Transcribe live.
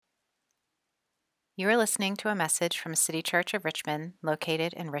You are listening to a message from City Church of Richmond,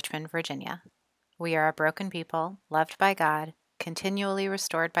 located in Richmond, Virginia. We are a broken people, loved by God, continually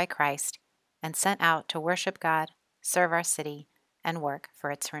restored by Christ, and sent out to worship God, serve our city, and work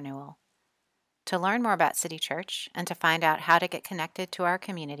for its renewal. To learn more about City Church and to find out how to get connected to our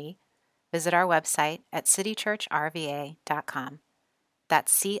community, visit our website at citychurchrva.com.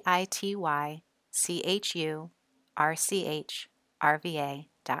 That's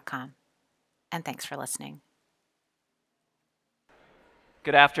citychurchrva.com. And thanks for listening.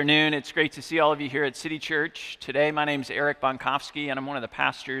 Good afternoon. It's great to see all of you here at City Church. Today, my name is Eric Bonkowski, and I'm one of the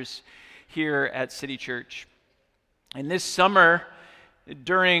pastors here at City Church. And this summer,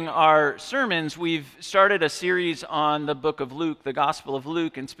 during our sermons, we've started a series on the book of Luke, the Gospel of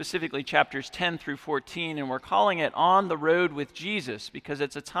Luke, and specifically chapters 10 through 14, and we're calling it On the Road with Jesus, because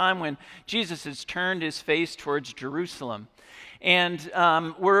it's a time when Jesus has turned his face towards Jerusalem. And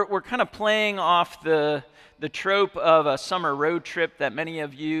we're kind of playing off the trope of a summer road trip that many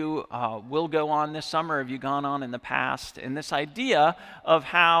of you will go on this summer, have you gone on in the past, and this idea of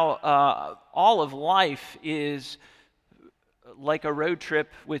how all of life is like a road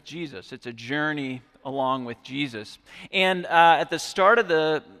trip with Jesus. It's a journey along with Jesus. And at the start of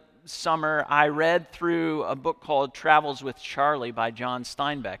the summer, I read through a book called Travels with Charlie by John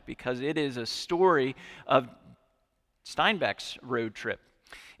Steinbeck, because it is a story of Steinbeck's road trip.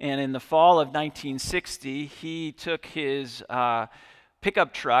 And in the fall of 1960, he took his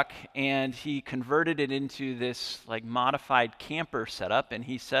pickup truck and he converted it into this like modified camper setup, and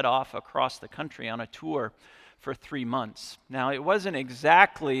he set off across the country on a tour for 3 months. Now, it wasn't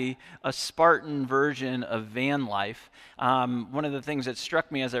exactly a Spartan version of van life. One of the things that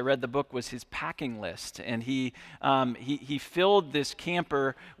struck me as I read the book was his packing list, and he filled this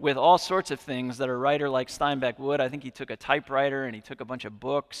camper with all sorts of things that a writer like Steinbeck would. I think he took a typewriter and he took a bunch of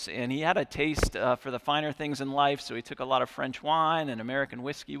books, and he had a taste for the finer things in life, so he took a lot of French wine and American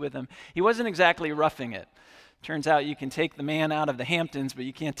whiskey with him. He wasn't exactly roughing it. Turns out you can take the man out of the Hamptons, but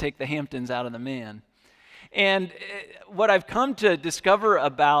you can't take the Hamptons out of the man. And what I've come to discover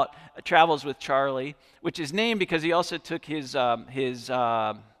about Travels with Charlie, which is named because he also took his dog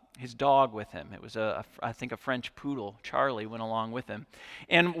with him. It was, I think, a French poodle. Charlie went along with him.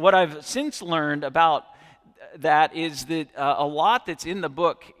 And what I've since learned about that is that a lot that's in the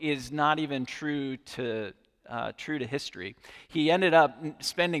book is not even true to history. He ended up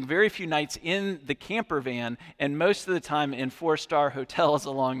spending very few nights in the camper van and most of the time in 4-star hotels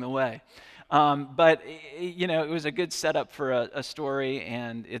along the way. But it was a good setup for a story,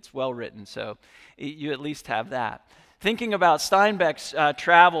 and it's well written, so you at least have that. Thinking about Steinbeck's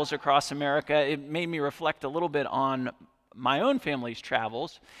travels across America, it made me reflect a little bit on my own family's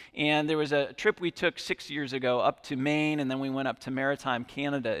travels. And there was a trip we took 6 years ago up to Maine, and then we went up to Maritime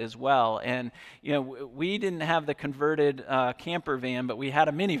Canada as well. And we didn't have the converted camper van, but we had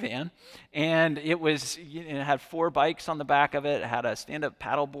a minivan, and it had 4 bikes on the back of it. It had a stand-up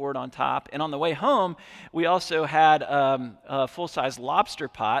paddleboard on top. And on the way home, we also had a full-size lobster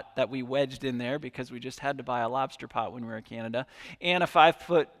pot that we wedged in there because we just had to buy a lobster pot when we were in Canada, and a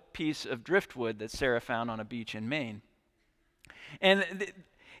 5-foot piece of driftwood that Sarah found on a beach in Maine. And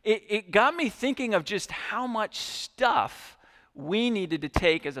it got me thinking of just how much stuff we needed to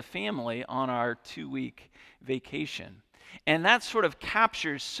take as a family on our 2-week vacation. And that sort of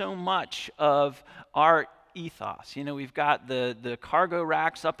captures so much of our ethos. We've got the cargo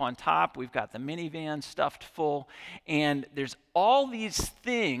racks up on top, we've got the minivan stuffed full, and there's all these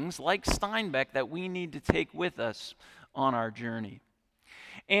things like Steinbeck that we need to take with us on our journey.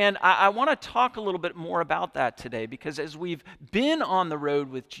 And I want to talk a little bit more about that today, because as we've been on the road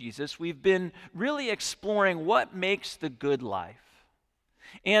with Jesus, we've been really exploring what makes the good life.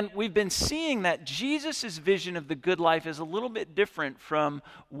 And we've been seeing that Jesus' vision of the good life is a little bit different from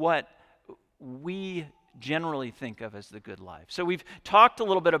what we generally think of as the good life. So we've talked a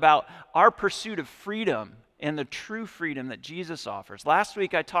little bit about our pursuit of freedom and the true freedom that Jesus offers. Last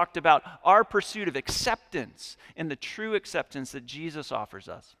week I talked about our pursuit of acceptance and the true acceptance that Jesus offers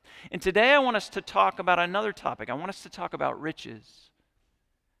us. And today I want us to talk about another topic. I want us to talk about riches.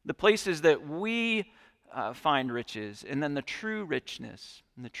 The places that we find riches, and then the true richness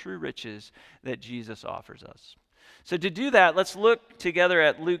and the true riches that Jesus offers us. So to do that, let's look together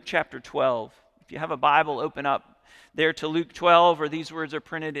at Luke chapter 12. If you have a Bible, open up there to Luke 12, or these words are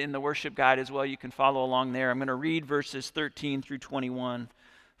printed in the worship guide as well. You can follow along there. I'm going to read verses 13 through 21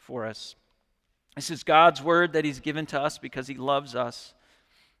 for us. This is God's word that he's given to us because he loves us.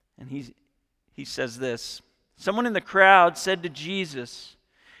 And he says this: Someone in the crowd said to Jesus,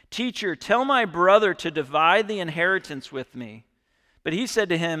 "Teacher, tell my brother to divide the inheritance with me." But he said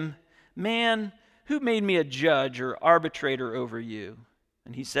to him, "Man, who made me a judge or arbitrator over you?"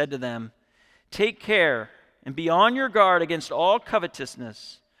 And he said to them, "Take care and be on your guard against all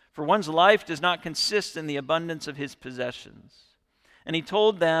covetousness, for one's life does not consist in the abundance of his possessions." And he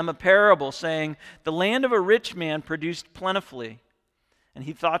told them a parable, saying, "The land of a rich man produced plentifully. And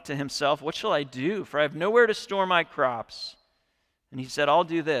he thought to himself, 'What shall I do? For I have nowhere to store my crops.' And he said, 'I'll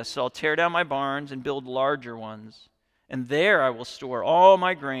do this. I'll tear down my barns and build larger ones. And there I will store all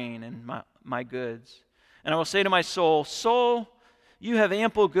my grain and my goods. And I will say to my soul, Soul, you have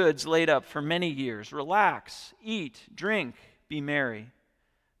ample goods laid up for many years. Relax, eat, drink, be merry.'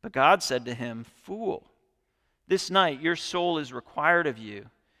 But God said to him, 'Fool, this night your soul is required of you,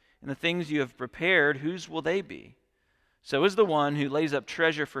 and the things you have prepared, whose will they be? So is the one who lays up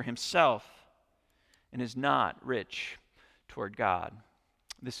treasure for himself and is not rich toward God.'"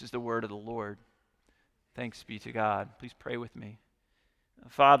 This is the word of the Lord. Thanks be to God. Please pray with me.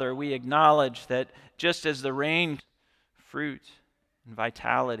 Father, we acknowledge that just as the rain, fruit, and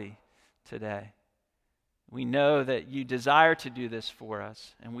vitality today, we know that you desire to do this for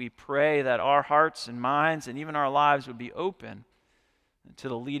us, and we pray that our hearts and minds and even our lives would be open to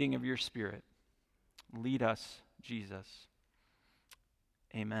the leading of your Spirit. Lead us, Jesus.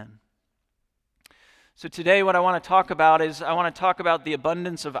 Amen. So today what I want to talk about is I want to talk about the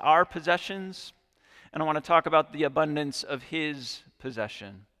abundance of our possessions, and I want to talk about the abundance of his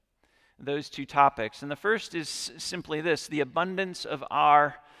possession. Those two topics. And the first is simply this: the abundance of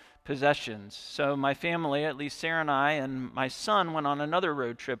our possessions. So my family, at least Sarah and I and my son, went on another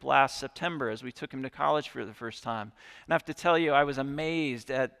road trip last September as we took him to college for the first time. And I have to tell you, I was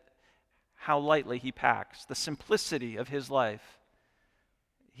amazed at how lightly he packs, the simplicity of his life.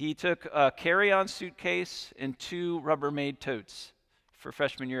 He took a carry-on suitcase and 2 Rubbermaid totes for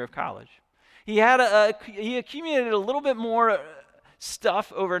freshman year of college. He accumulated a little bit more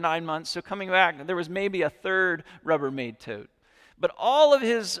stuff over 9 months, so coming back, there was maybe a 3rd Rubbermaid tote. But all of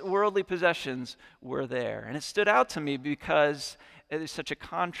his worldly possessions were there. And it stood out to me because it is such a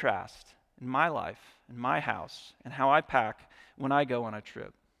contrast in my life, in my house, and how I pack when I go on a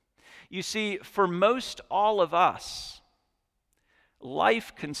trip. You see, for most all of us,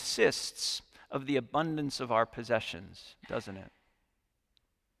 life consists of the abundance of our possessions, doesn't it?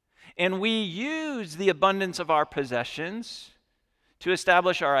 And we use the abundance of our possessions to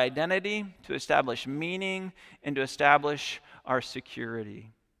establish our identity, to establish meaning, and to establish our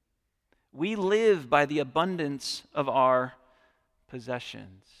security. We live by the abundance of our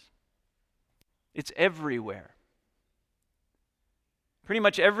possessions. It's everywhere. Pretty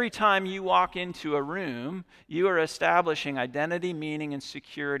much every time you walk into a room, you are establishing identity, meaning, and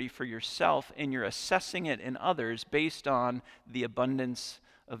security for yourself, and you're assessing it in others based on the abundance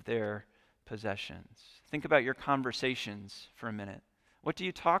of their possessions. Think about your conversations for a minute. What do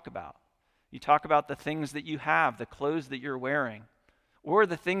you talk about? You talk about the things that you have, the clothes that you're wearing, or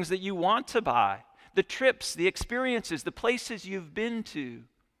the things that you want to buy, the trips, the experiences, the places you've been to.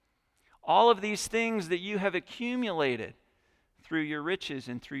 All of these things that you have accumulated through your riches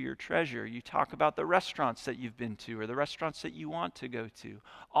and through your treasure. You talk about the restaurants that you've been to or the restaurants that you want to go to.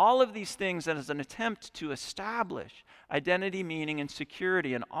 All of these things as an attempt to establish identity, meaning, and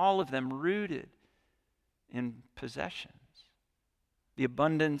security, and all of them rooted in possessions. The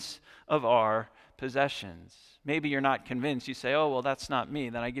abundance of our possessions. Maybe you're not convinced. You say, "Oh, well, that's not me."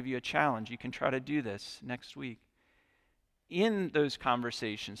 Then I give you a challenge. You can try to do this next week. In those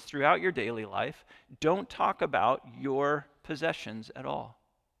conversations throughout your daily life, don't talk about your possessions at all.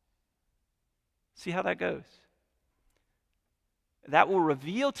 See how that goes? That will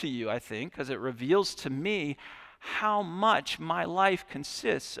reveal to you, I think, because it reveals to me how much my life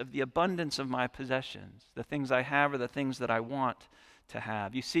consists of the abundance of my possessions, the things I have or the things that I want to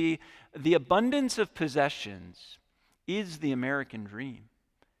have. You see, the abundance of possessions is the American dream.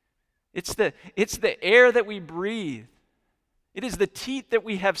 It's the air that we breathe. It is the teat that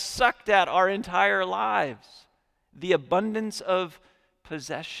we have sucked at our entire lives. The abundance of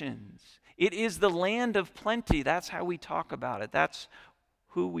possessions. It is the land of plenty. That's how we talk about it. That's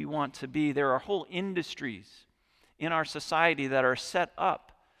who we want to be. There are whole industries in our society that are set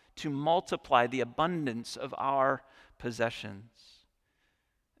up to multiply the abundance of our possessions.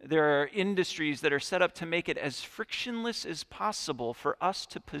 There are industries that are set up to make it as frictionless as possible for us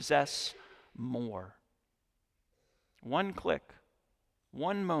to possess more. One click,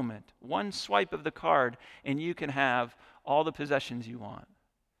 one moment, one swipe of the card, and you can have all the possessions you want.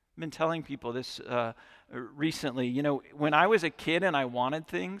 I've been telling people this recently. You know, when I was a kid and I wanted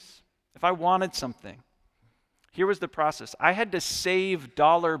things, if I wanted something, here was the process. I had to save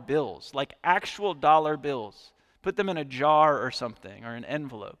dollar bills, like actual dollar bills, put them in a jar or something, or an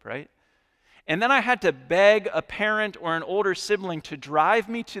envelope, right? And then I had to beg a parent or an older sibling to drive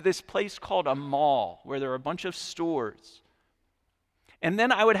me to this place called a mall, where there are a bunch of stores. And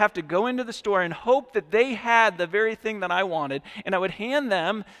then I would have to go into the store and hope that they had the very thing that I wanted, and I would hand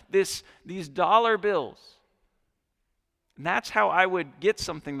them these dollar bills. And that's how I would get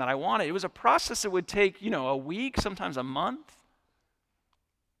something that I wanted. It was a process that would take, a week, sometimes a month.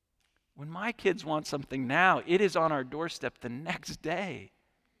 When my kids want something now, it is on our doorstep the next day.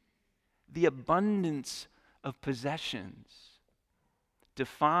 The abundance of possessions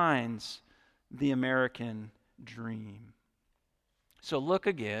defines the American dream. So look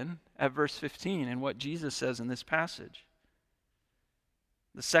again at verse 15 and what Jesus says in this passage.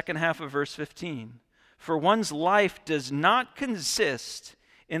 The second half of verse 15. For one's life does not consist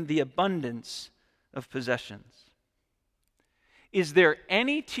in the abundance of possessions. Is there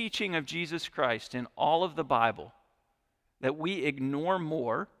any teaching of Jesus Christ in all of the Bible that we ignore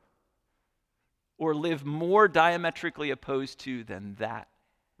more or live more diametrically opposed to than that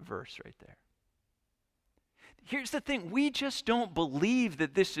verse right there? Here's the thing, we just don't believe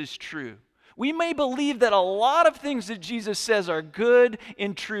that this is true. We may believe that a lot of things that Jesus says are good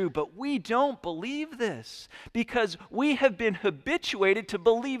and true, but we don't believe this because we have been habituated to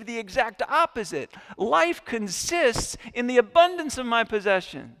believe the exact opposite. Life consists in the abundance of my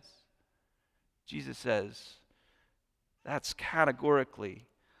possessions. Jesus says that's categorically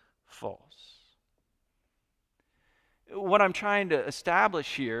false. What I'm trying to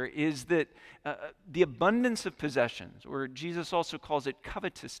establish here is that the abundance of possessions, or Jesus also calls it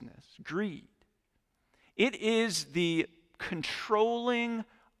covetousness, greed, it is the controlling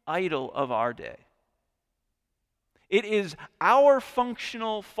idol of our day. It is our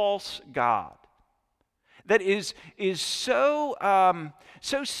functional false god that is so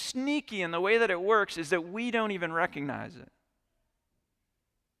sneaky in the way that it works is that we don't even recognize it.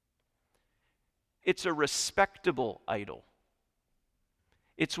 It's a respectable idol.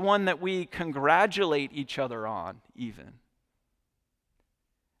 It's one that we congratulate each other on, even.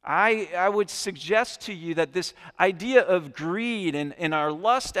 I would suggest to you that this idea of greed and our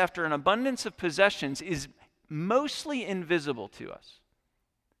lust after an abundance of possessions is mostly invisible to us.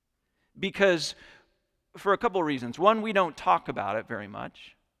 Because, for a couple of reasons. One, we don't talk about it very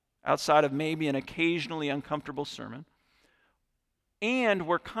much, outside of maybe an occasionally uncomfortable sermon. And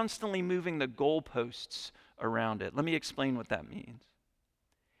we're constantly moving the goalposts around it. Let me explain what that means.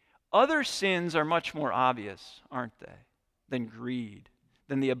 Other sins are much more obvious, aren't they, than greed,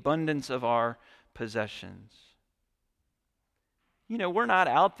 than the abundance of our possessions. We're not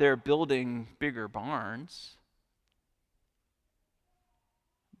out there building bigger barns.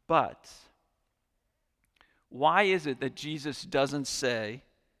 But why is it that Jesus doesn't say,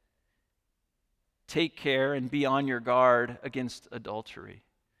 take care and be on your guard against adultery?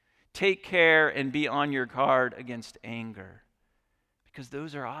 Take care and be on your guard against anger. Because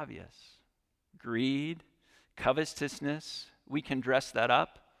those are obvious. Greed, covetousness, we can dress that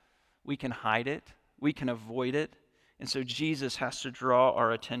up. We can hide it. We can avoid it. And so Jesus has to draw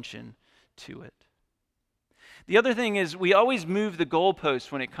our attention to it. The other thing is we always move the goalposts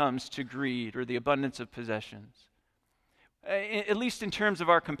when it comes to greed or the abundance of possessions. At least in terms of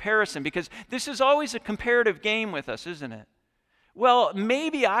our comparison, because this is always a comparative game with us, isn't it? Well,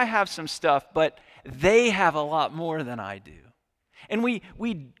 maybe I have some stuff, but they have a lot more than I do. And we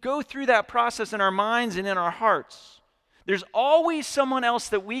go through that process in our minds and in our hearts. There's always someone else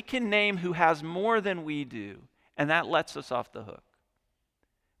that we can name who has more than we do, and that lets us off the hook.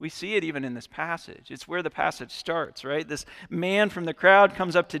 We see it even in this passage. It's where the passage starts, right? This man from the crowd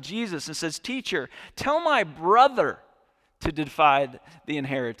comes up to Jesus and says, "Teacher, tell my brother to divide the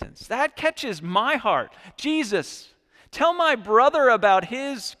inheritance." That catches my heart. Jesus, tell my brother about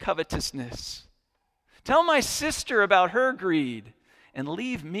his covetousness. Tell my sister about her greed, and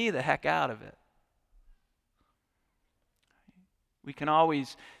leave me the heck out of it. We can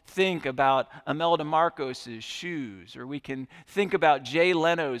always think about Imelda Marcos' shoes, or we can think about Jay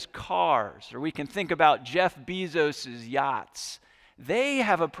Leno's cars, or we can think about Jeff Bezos' yachts. They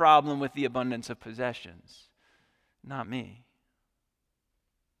have a problem with the abundance of possessions. Not me.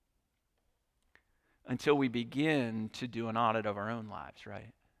 Until we begin to do an audit of our own lives,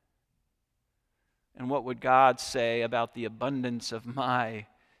 right? And what would God say about the abundance of my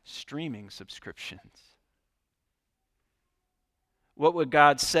streaming subscriptions? What would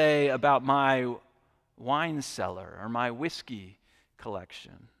God say about my wine cellar or my whiskey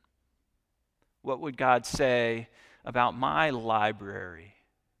collection? What would God say about my library?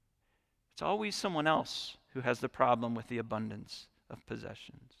 It's always someone else who has the problem with the abundance of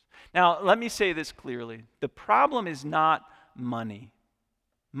possessions. Now, let me say this clearly. The problem is not money.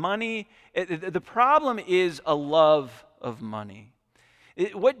 Money, the problem is a love of money.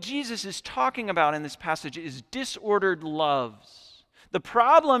 What Jesus is talking about in this passage is disordered loves. The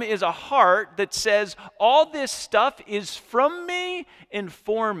problem is a heart that says, all this stuff is from me and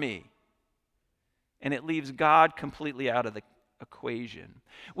for me. And it leaves God completely out of the equation.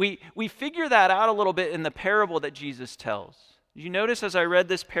 We figure that out a little bit in the parable that Jesus tells. Did you notice as I read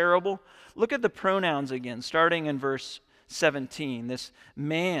this parable? Look at the pronouns again, starting in verse 17. This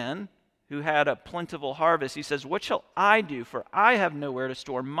man who had a plentiful harvest, he says, "What shall I do? For I have nowhere to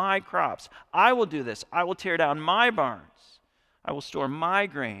store my crops. I will do this. I will tear down my barns. I will store my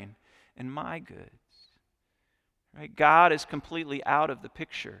grain and my goods." Right? God is completely out of the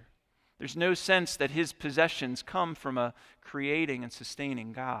picture. There's no sense that his possessions come from a creating and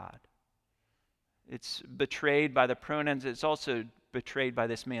sustaining God. It's betrayed by the pronouns. It's also betrayed by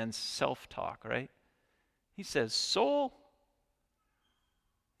this man's self-talk, right? He says, "Soul,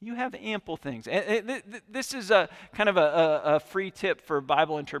 you have ample things." This is a kind of a free tip for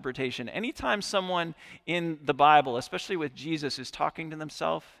Bible interpretation. Anytime someone in the Bible, especially with Jesus, is talking to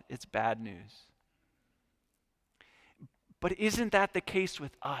themselves, it's bad news. But isn't that the case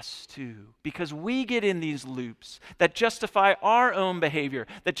with us too? Because we get in these loops that justify our own behavior,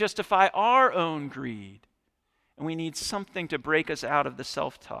 that justify our own greed. And we need something to break us out of the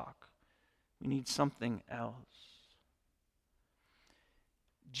self-talk. We need something else.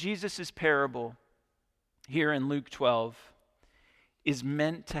 Jesus' parable here in Luke 12 is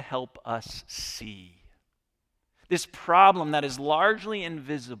meant to help us see. This problem that is largely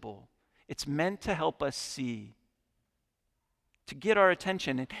invisible, it's meant to help us see, to get our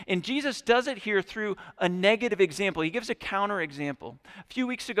attention. And Jesus does it here through a negative example. He gives a counter example. A few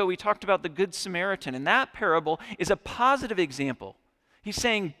weeks ago, we talked about the Good Samaritan, and that parable is a positive example. He's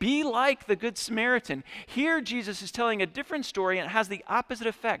saying, be like the Good Samaritan. Here, Jesus is telling a different story, and it has the opposite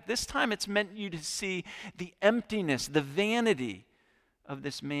effect. This time, it's meant you to see the emptiness, the vanity of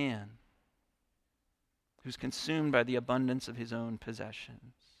this man who's consumed by the abundance of his own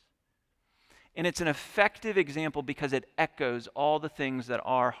possessions. And it's an effective example because it echoes all the things that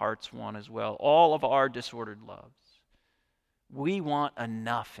our hearts want as well, all of our disordered loves. We want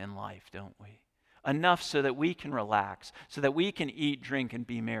enough in life, don't we? Enough so that we can relax, so that we can eat, drink, and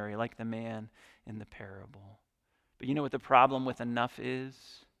be merry like the man in the parable. But you know what the problem with enough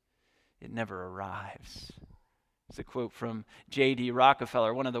is? It never arrives. It's a quote from J.D.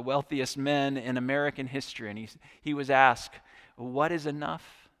 Rockefeller, one of the wealthiest men in American history. And he was asked, what is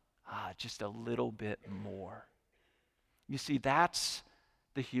enough? Just a little bit more. You see, that's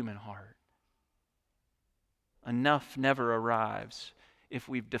the human heart. Enough never arrives if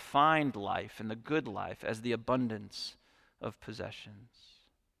we've defined life and the good life as the abundance of possessions.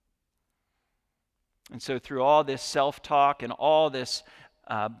 And so through all this self-talk and all this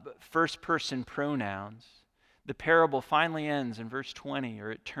first-person pronouns, the parable finally ends in verse 20,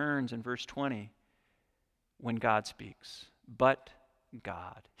 or it turns in verse 20 when God speaks. But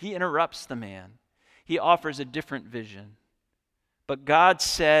God. He interrupts the man. He offers a different vision. But God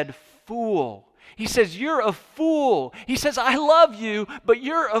said, "Fool." He says, "You're a fool." He says, "I love you, but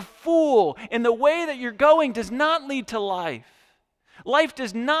you're a fool. And the way that you're going does not lead to life. Life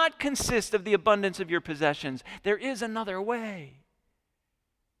does not consist of the abundance of your possessions. There is another way."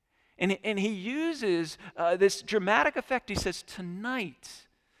 And he uses this dramatic effect. He says, "Tonight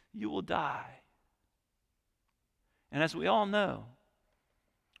you will die." And as we all know,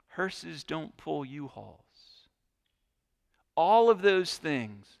 hearses don't pull U-Hauls. All of those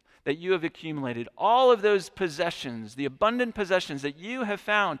things that you have accumulated, all of those possessions, the abundant possessions that you have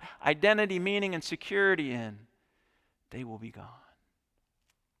found identity, meaning, and security in, they will be gone.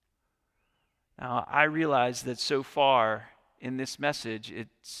 Now, I realize that so far in this message,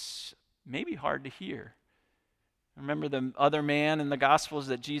 it's maybe hard to hear. Remember the other man in the Gospels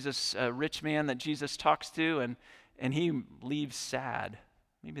that Jesus, a rich man that Jesus talks to, and he leaves sad.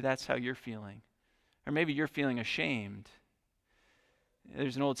 Maybe that's how you're feeling. Or maybe you're feeling ashamed.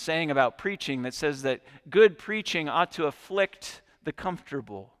 There's an old saying about preaching that says that good preaching ought to afflict the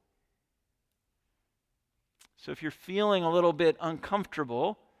comfortable. So if you're feeling a little bit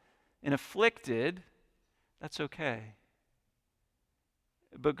uncomfortable and afflicted, that's okay.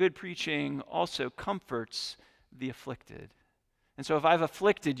 But good preaching also comforts the afflicted. And so if I've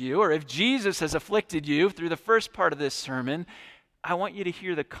afflicted you, or if Jesus has afflicted you through the first part of this sermon, I want you to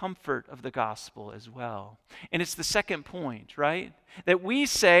hear the comfort of the gospel as well. And it's the second point, right? That we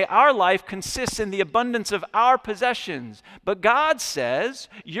say our life consists in the abundance of our possessions. But God says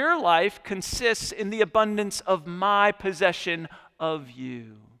your life consists in the abundance of my possession of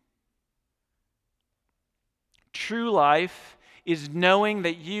you. True life is knowing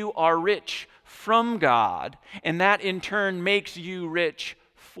that you are rich from God, and that in turn makes you rich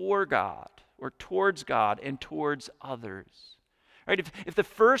for God, or towards God and towards others. Right? If the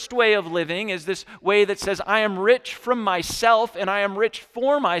first way of living is this way that says, I am rich from myself and I am rich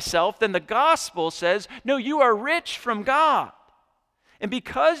for myself, then the gospel says, no, you are rich from God. And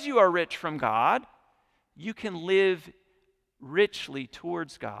because you are rich from God, you can live richly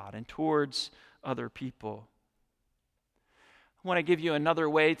towards God and towards other people. I want to give you another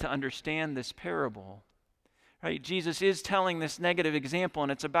way to understand this parable. Right? Jesus is telling this negative example,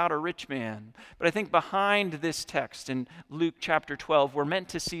 and it's about a rich man. But I think behind this text in Luke chapter 12, we're meant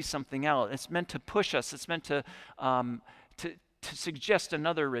to see something else. It's meant to push us. It's meant to suggest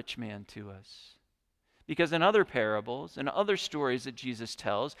another rich man to us. Because in other parables and other stories that Jesus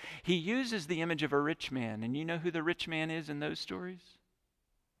tells, he uses the image of a rich man. And you know who the rich man is in those stories?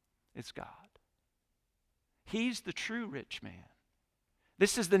 It's God. He's the true rich man.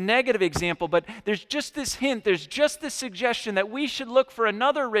 This is the negative example, but there's just this hint, there's just this suggestion that we should look for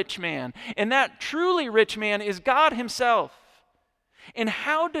another rich man. And that truly rich man is God himself. And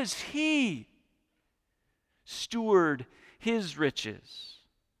how does he steward his riches?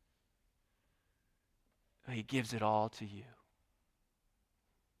 He gives it all to you.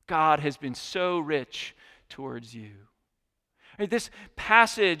 God has been so rich towards you. This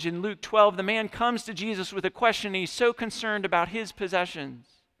passage in Luke 12, the man comes to Jesus with a question, and he's so concerned about his possessions.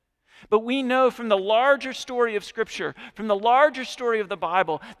 But we know from the larger story of Scripture, from the larger story of the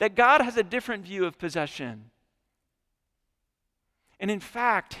Bible, that God has a different view of possession. And in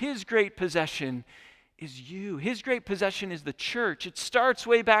fact, his great possession is you. His great possession is the church. It starts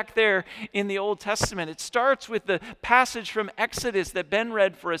way back there in the Old Testament. It starts with the passage from Exodus that Ben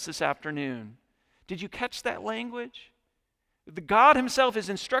read for us this afternoon. Did you catch that language? The God himself is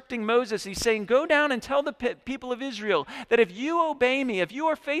instructing Moses. He's saying, go down and tell the people of Israel that if you obey me, if you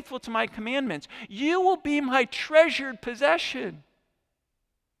are faithful to my commandments, you will be my treasured possession.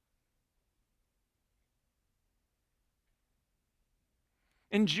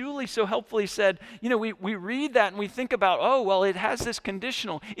 And Julie so helpfully said, we read that and we think about, oh, well, it has this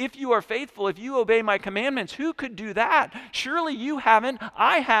conditional. If you are faithful, if you obey my commandments, who could do that? Surely you haven't,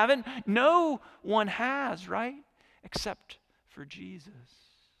 I haven't, no one has, right? Except for Jesus.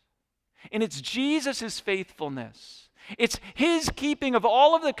 And it's Jesus' faithfulness. It's his keeping of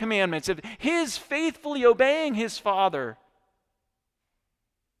all of the commandments, of his faithfully obeying his Father,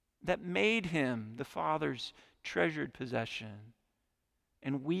 that made him the Father's treasured possession.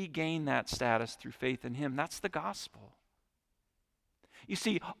 And we gain that status through faith in him. That's the gospel. You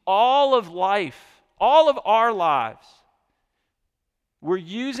see, all of life, all of our lives, we're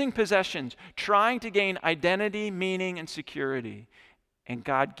using possessions, trying to gain identity, meaning, and security. And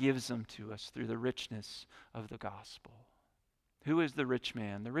God gives them to us through the richness of the gospel. Who is the rich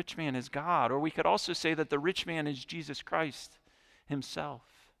man? The rich man is God. Or we could also say that the rich man is Jesus Christ himself.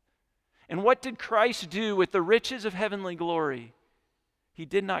 And what did Christ do with the riches of heavenly glory? He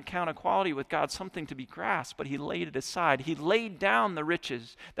did not count equality with God something to be grasped, but he laid it aside. He laid down the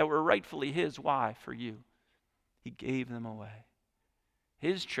riches that were rightfully his. Why? For you. He gave them away.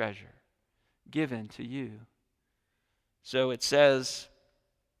 His treasure given to you. So it says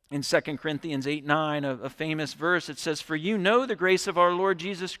in 2 Corinthians 8:9, a famous verse, it says, for you know the grace of our Lord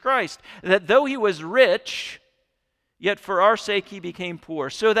Jesus Christ, that though he was rich, yet for our sake he became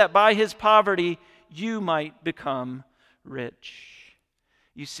poor, so that by his poverty you might become rich.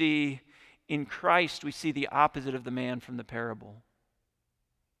 You see, in Christ we see the opposite of the man from the parable.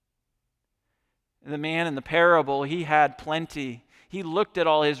 The man in the parable, he had plenty. He looked at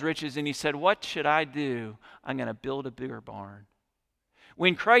all his riches and he said, what should I do? I'm going to build a bigger barn.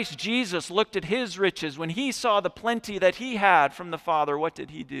 When Christ Jesus looked at his riches, when he saw the plenty that he had from the Father, what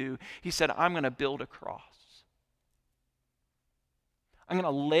did he do? He said, I'm going to build a cross. I'm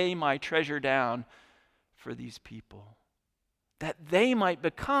going to lay my treasure down for these people, that they might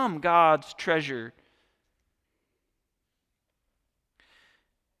become God's treasure.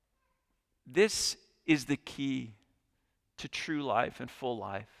 This is the key to true life and full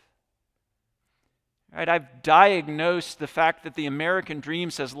life. Right? I've diagnosed the fact that the American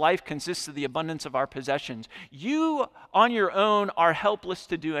dream says life consists of the abundance of our possessions. You on your own are helpless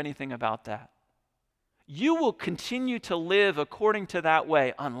to do anything about that. You will continue to live according to that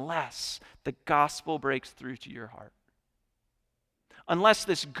way unless the gospel breaks through to your heart. Unless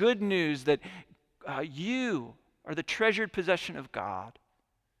this good news that you are the treasured possession of God,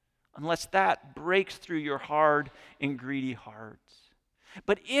 unless that breaks through your hard and greedy hearts.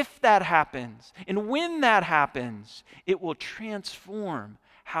 But if that happens, and when that happens, it will transform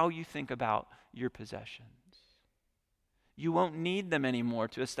how you think about your possessions. You won't need them anymore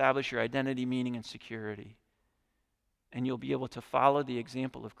to establish your identity, meaning, and security. And you'll be able to follow the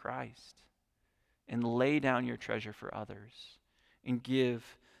example of Christ and lay down your treasure for others and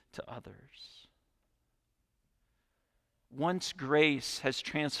give to others. Once grace has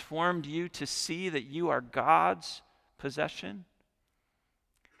transformed you to see that you are God's possession,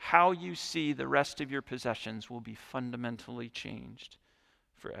 how you see the rest of your possessions will be fundamentally changed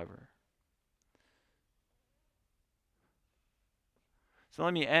forever. So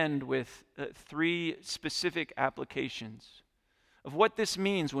let me end with 3 specific applications of what this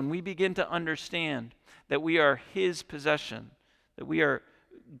means when we begin to understand that we are His possession, that we are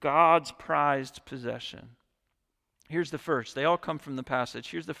God's prized possession. Here's the first. They all come from the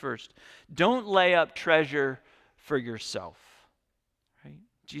passage. Here's the first. Don't lay up treasure for yourself. Right?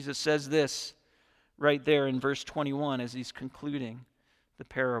 Jesus says this right there in verse 21 as he's concluding the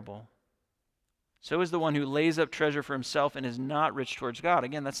parable. So is the one who lays up treasure for himself and is not rich towards God.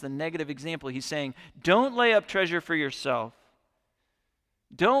 Again, that's the negative example. He's saying, don't lay up treasure for yourself.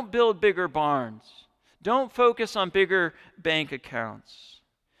 Don't build bigger barns. Don't focus on bigger bank accounts.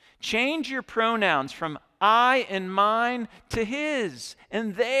 Change your pronouns from I and mine to his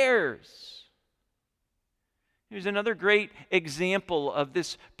and theirs. Here's another great example of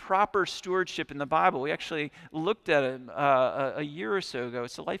this proper stewardship in the Bible. We actually looked at it a year or so ago.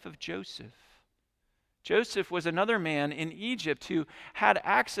 It's the life of Joseph. Joseph was another man in Egypt who had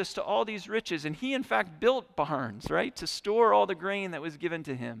access to all these riches, and he in fact built barns, right, to store all the grain that was given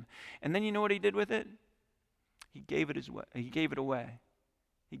to him. And then you know what he did with it? He gave it away. He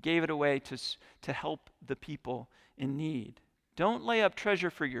gave it away to help the people in need. Don't lay up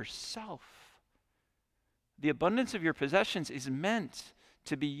treasure for yourself. The abundance of your possessions is meant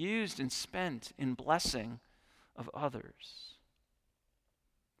to be used and spent in blessing of others.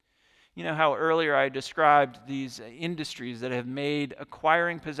 You know how earlier I described these industries that have made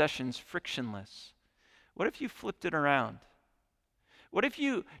acquiring possessions frictionless? What if you flipped it around? What if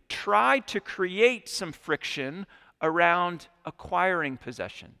you tried to create some friction around acquiring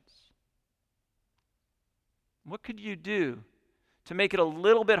possessions? What could you do to make it a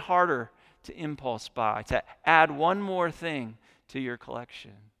little bit harder to impulse buy, to add one more thing to your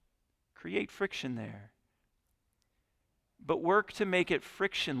collection? Create friction there. But work to make it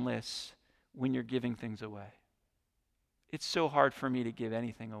frictionless when you're giving things away. It's so hard for me to give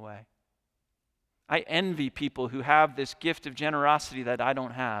anything away. I envy people who have this gift of generosity that I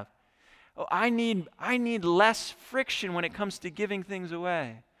don't have. Oh, I need less friction when it comes to giving things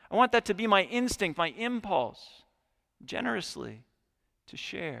away. I want that to be my instinct, my impulse, generously to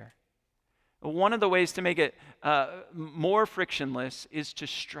share. One of the ways to make it more frictionless is to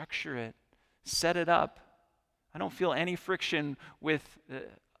structure it, set it up. I don't feel any friction with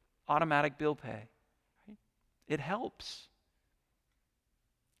automatic bill pay. Right? It helps.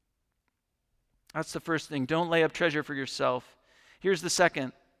 That's the first thing. Don't lay up treasure for yourself. Here's the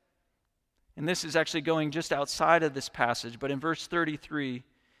second. And this is actually going just outside of this passage, but in verse 33,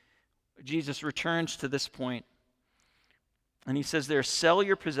 Jesus returns to this point. And he says there, sell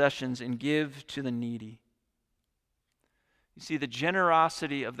your possessions and give to the needy. You see, the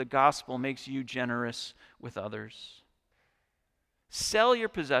generosity of the gospel makes you generous with others. Sell your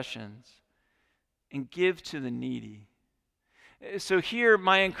possessions and give to the needy. So here,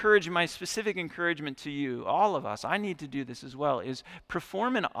 my specific encouragement to you, all of us, I need to do this as well, is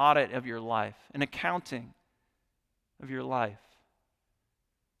perform an audit of your life, an accounting of your life.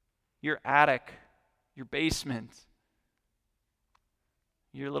 Your attic, your basement,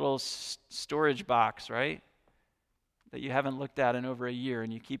 your little storage box, right? That you haven't looked at in over a year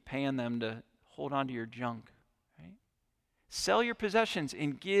and you keep paying them to hold on to your junk, right? Sell your possessions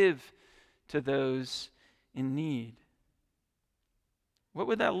and give to those in need. What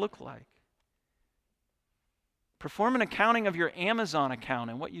would that look like? Perform an accounting of your Amazon account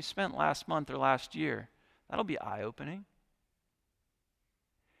and what you spent last month or last year. That'll be eye-opening.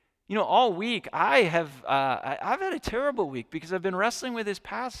 You know, all week I've had a terrible week because I've been wrestling with this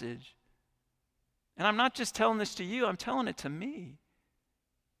passage. And I'm not just telling this to you, I'm telling it to me.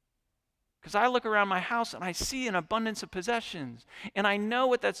 Because I look around my house and I see an abundance of possessions. And I know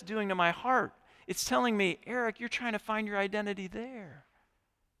what that's doing to my heart. It's telling me, Eric, you're trying to find your identity there.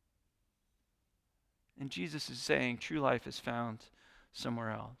 And Jesus is saying true life is found somewhere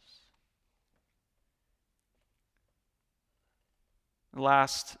else. The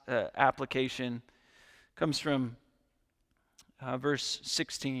last application comes from verse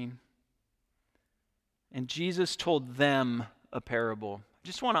 16. And Jesus told them a parable. I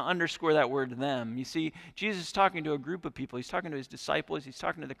just want to underscore that word them. You see, Jesus is talking to a group of people. He's talking to his disciples. He's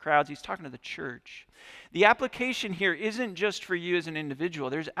talking to the crowds. He's talking to the church. The application here isn't just for you as an individual.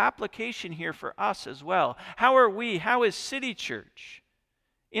 There's application here for us as well. How are we, how is City Church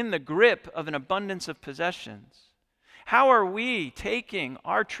in the grip of an abundance of possessions? How are we taking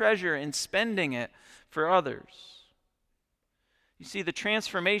our treasure and spending it for others? You see, the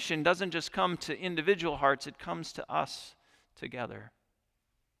transformation doesn't just come to individual hearts, it comes to us together.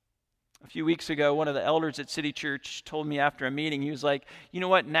 A few weeks ago, one of the elders at City Church told me after a meeting, he was like, you know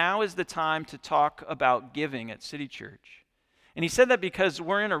what, now is the time to talk about giving at City Church. And he said that because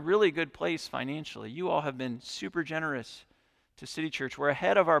we're in a really good place financially. You all have been super generous to City Church. We're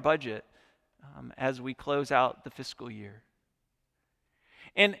ahead of our budget as we close out the fiscal year.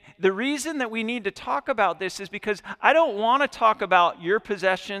 And the reason that we need to talk about this is because I don't want to talk about your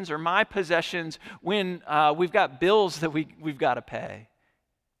possessions or my possessions when we've got bills that we've got to pay.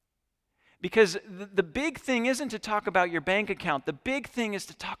 Because the big thing isn't to talk about your bank account. The big thing is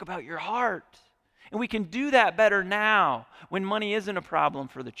to talk about your heart. And we can do that better now when money isn't a problem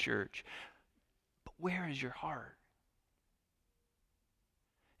for the church. But where is your heart?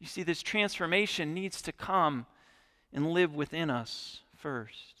 You see, this transformation needs to come and live within us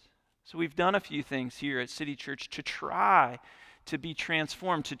first. So we've done a few things here at City Church to try to be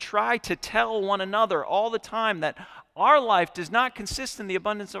transformed, to try to tell one another all the time that our life does not consist in the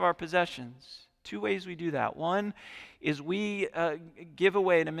abundance of our possessions. Two ways we do that. One is we give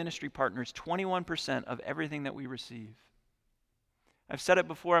away to ministry partners 21% of everything that we receive. I've said it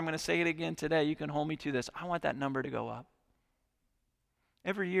before, I'm going to say it again today. You can hold me to this. I want that number to go up.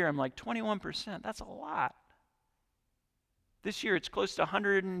 Every year I'm like, 21%, that's a lot. This year it's close to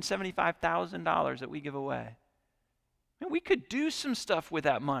 $175,000 that we give away. We could do some stuff with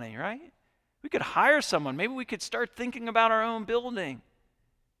that money, right? We could hire someone. Maybe we could start thinking about our own building.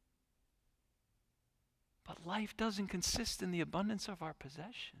 But life doesn't consist in the abundance of our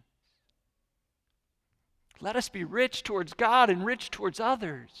possessions. Let us be rich towards God and rich towards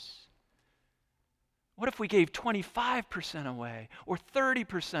others. What if we gave 25% away or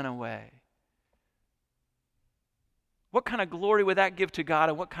 30% away? What kind of glory would that give to God,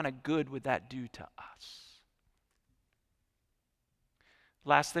 and what kind of good would that do to us?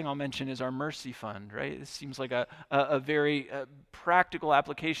 Last thing I'll mention is our mercy fund, right? This seems like a very practical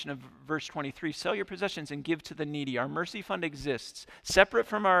application of verse 23. Sell your possessions and give to the needy. Our mercy fund exists, separate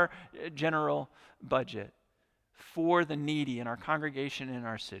from our general budget, for the needy in our congregation and in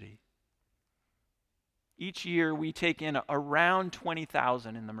our city. Each year we take in around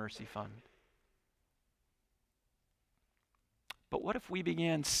 $20,000 in the mercy fund. But what if we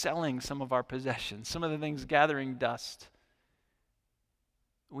began selling some of our possessions, some of the things gathering dust?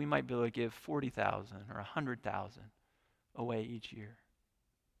 We might be able to give $40,000 or $100,000 away each year.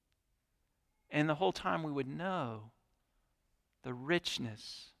 And the whole time we would know the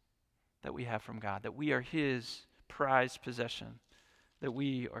richness that we have from God, that we are His prized possession, that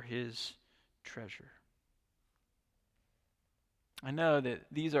we are His treasure. I know that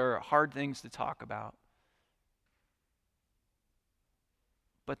these are hard things to talk about,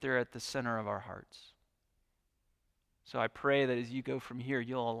 but they're at the center of our hearts. So I pray that as you go from here,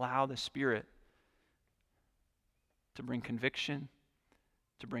 you'll allow the Spirit to bring conviction,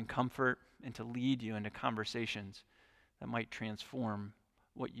 to bring comfort, and to lead you into conversations that might transform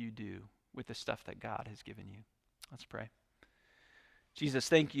what you do with the stuff that God has given you. Let's pray. Jesus,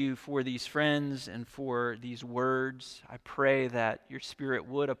 thank you for these friends and for these words. I pray that your Spirit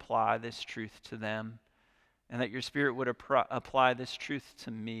would apply this truth to them, and that your Spirit would apply this truth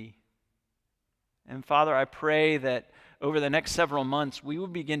to me. And Father, I pray that over the next several months, we will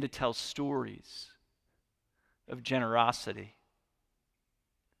begin to tell stories of generosity,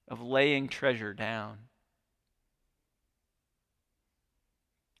 of laying treasure down,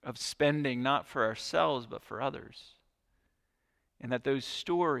 of spending not for ourselves, but for others. And that those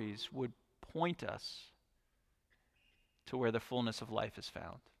stories would point us to where the fullness of life is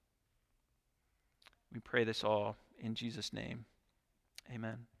found. We pray this all in Jesus' name.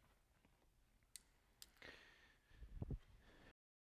 Amen.